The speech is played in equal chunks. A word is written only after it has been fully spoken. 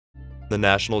The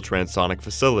National Transonic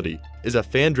Facility is a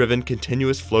fan-driven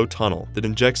continuous flow tunnel that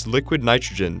injects liquid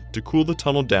nitrogen to cool the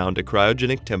tunnel down to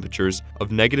cryogenic temperatures of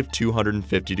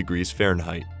 -250 degrees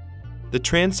Fahrenheit. The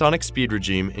transonic speed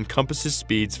regime encompasses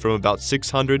speeds from about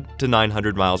 600 to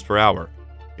 900 miles per hour.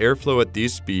 Airflow at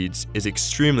these speeds is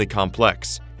extremely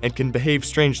complex and can behave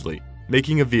strangely,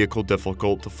 making a vehicle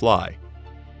difficult to fly.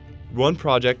 One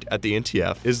project at the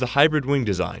NTF is the hybrid wing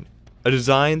design, a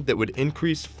design that would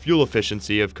increase fuel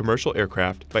efficiency of commercial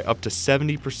aircraft by up to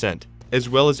 70%, as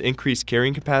well as increase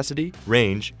carrying capacity,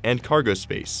 range, and cargo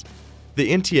space.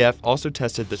 The NTF also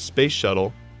tested the Space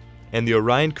Shuttle and the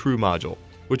Orion crew module,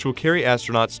 which will carry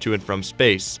astronauts to and from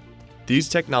space. These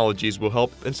technologies will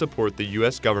help and support the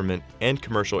U.S. government and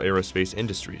commercial aerospace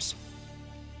industries.